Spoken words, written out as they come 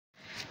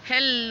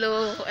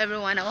Hello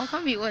everyone, I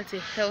welcome you all to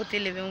Healthy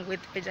Living with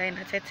Regina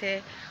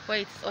Tetteh, where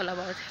it's all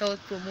about health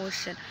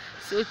promotion.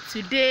 So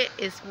today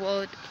is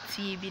World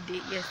TB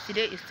Day. Yes,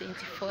 today is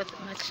 24th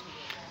March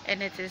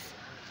and it is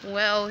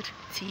World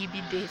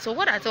TB Day. So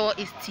what at all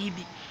is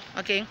TB?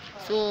 Okay,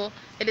 so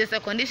it is a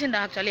condition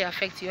that actually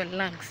affects your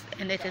lungs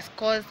and it is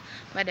caused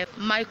by the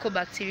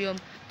mycobacterium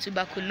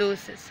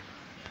tuberculosis.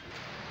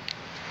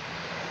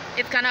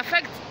 It can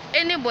affect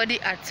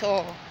anybody at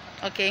all,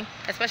 okay,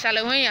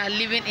 especially when you are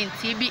living in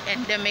TB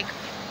endemic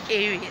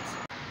areas.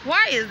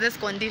 Why is this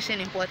condition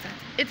important?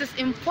 It is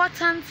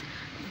important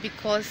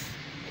because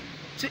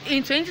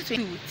in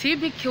 2022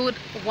 TB killed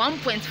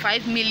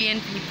 1.5 million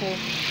people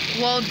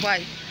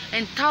worldwide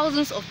and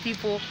thousands of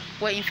people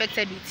were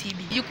infected with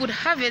TB. You could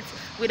have it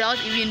without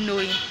even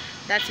knowing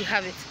that you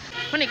have it.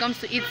 When it comes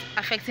to it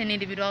affecting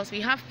individuals, we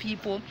have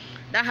people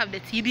that have the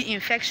TB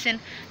infection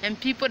and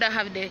people that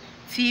have the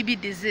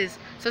TB disease.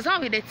 So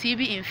some with the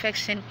TB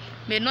infection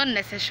may not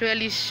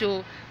necessarily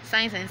show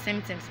signs and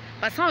symptoms,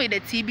 but some with the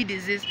TB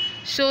disease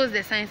shows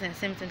the signs and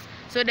symptoms.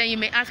 So then you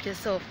may ask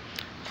yourself,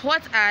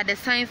 what are the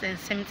signs and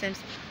symptoms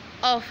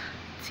of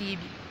TB?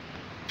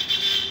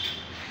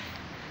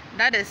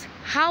 That is,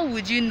 how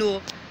would you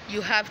know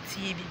you have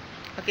TB?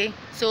 Okay,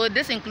 so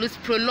this includes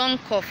prolonged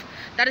cough.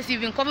 That is,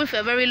 you've been coughing for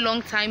a very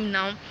long time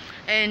now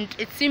and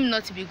it seems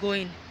not to be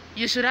going.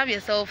 You should have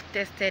yourself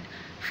tested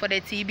for the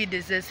TB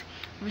disease.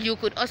 You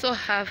could also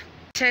have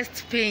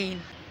chest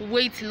pain,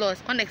 weight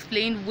loss,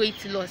 unexplained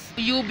weight loss,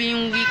 you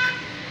being weak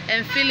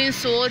and feeling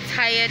so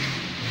tired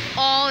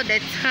all the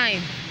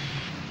time.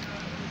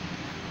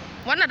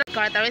 One other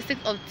characteristic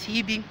of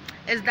TB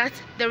is that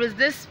there is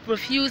this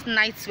profuse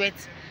night sweat.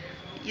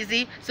 You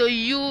see, so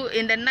you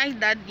in the night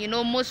that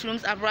most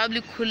rooms are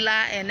probably cooler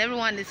and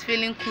everyone is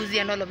feeling cozy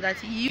and all of that,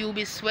 you'll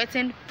be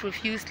sweating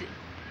profusely.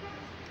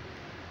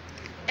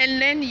 And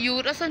then you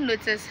would also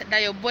notice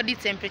that your body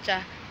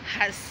temperature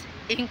has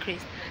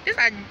increased. These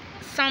are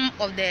some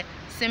of the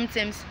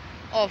symptoms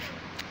of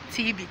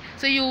TB.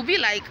 So you will be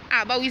like,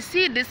 but we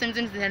see these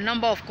symptoms in a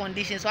number of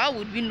conditions, so how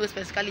would we know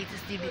specifically it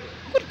is TB?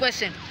 Good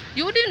question.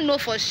 You wouldn't know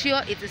for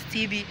sure it is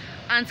TB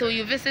until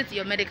you visit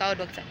your medical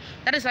doctor.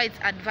 That is why it's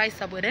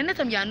advisable that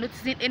anytime you are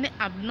noticing any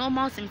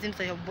abnormal symptoms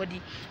of your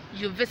body,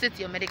 you visit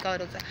your medical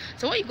doctor.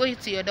 So when you go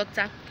to your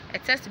doctor, a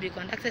test will be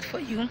conducted for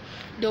you.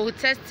 They will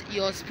test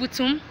your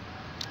sputum.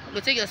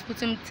 They'll take your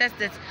sputum,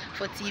 test it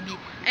for TB,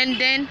 and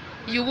then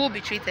you will be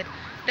treated.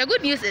 The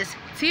good news is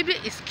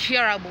TB is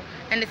curable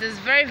and it is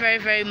very, very,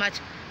 very much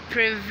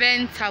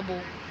preventable.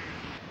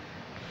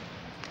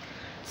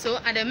 So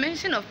at the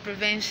mention of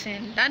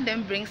prevention, that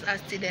then brings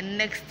us to the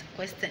next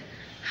question.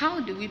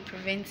 How do we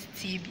prevent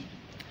TB?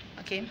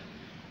 Okay,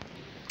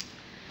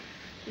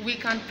 we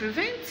can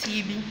prevent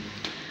TB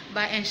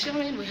by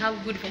ensuring we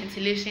have good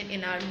ventilation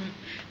in our room.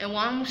 And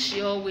one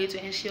sure way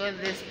to ensure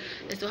this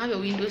is to have your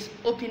windows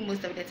open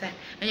most of the time.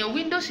 And your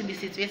windows should be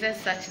situated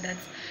such that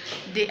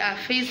they are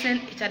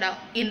facing each other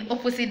in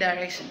opposite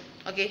direction.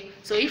 Okay,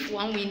 so if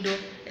one window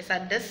is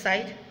at this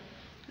side,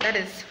 that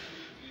is,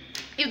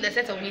 if the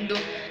set of window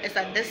is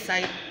at this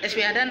side, there should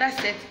be another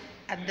set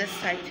at this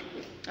side.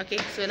 Okay,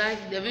 so that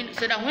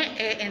when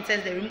air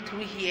enters the room through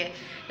here,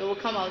 it will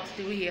come out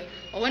through here,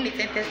 or when it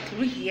enters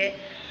through here,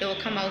 it will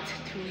come out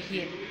through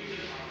here.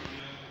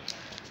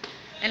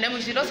 And then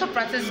we should also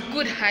practice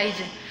good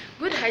hygiene.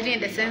 Good hygiene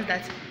in the sense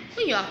that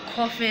when you are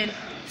coughing,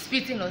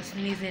 spitting or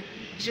sneezing,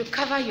 you should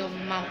cover your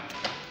mouth,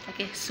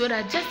 okay, so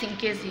that just in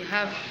case you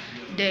have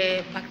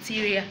the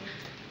bacteria,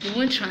 you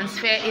won't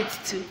transfer it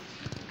to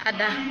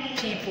other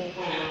people.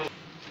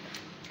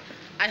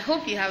 I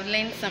hope you have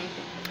learned something.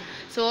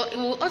 So it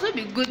will also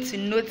be good to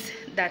note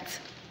that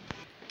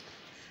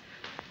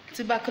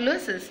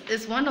tuberculosis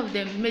is one of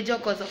the major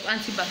causes of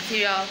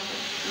antibacterial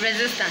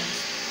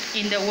resistance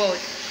in the world.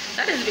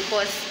 That is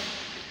because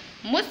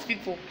most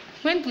people,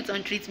 when put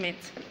on treatment,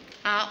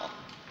 are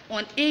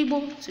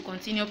unable to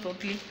continue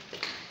properly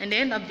and they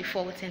end up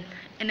defaulting,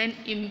 and then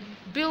it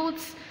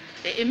makes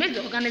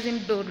the organism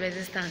build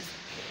resistance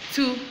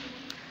to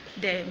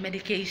the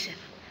medication,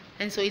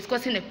 and so it's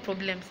causing the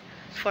problems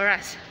for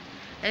us.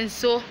 And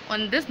so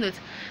on this note,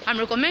 I'm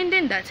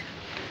recommending that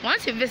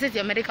once you visit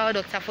your medical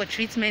doctor for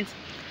treatment,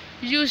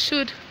 you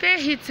should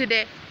pay heed to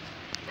the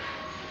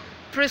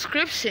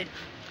prescription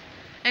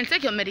and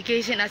take your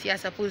medication as you are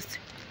supposed to,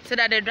 so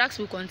that the drugs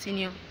will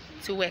continue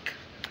to work.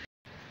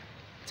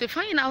 To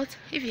find out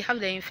if you have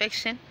the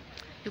infection,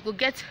 you could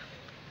get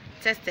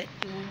tested.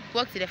 You will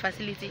walk to the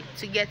facility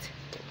to get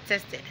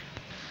tested.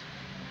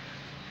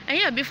 And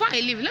yeah, before I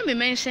leave, let me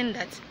mention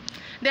that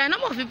there are a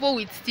number of people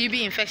with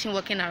TB infection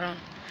walking around,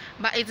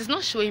 but it is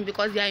not showing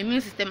because their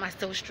immune system are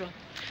still strong.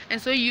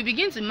 And so you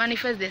begin to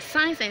manifest the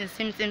signs and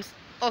symptoms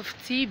of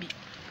TB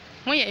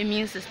when your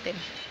immune system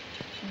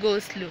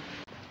goes slow.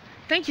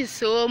 Thank you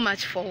so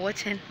much for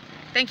watching.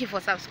 Thank you for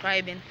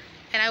subscribing.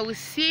 And I will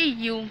see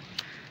you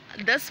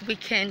this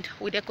weekend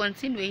with a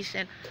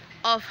continuation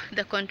of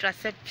the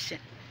contraception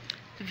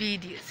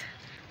videos.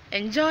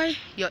 Enjoy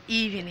your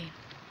evening.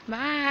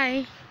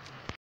 Bye.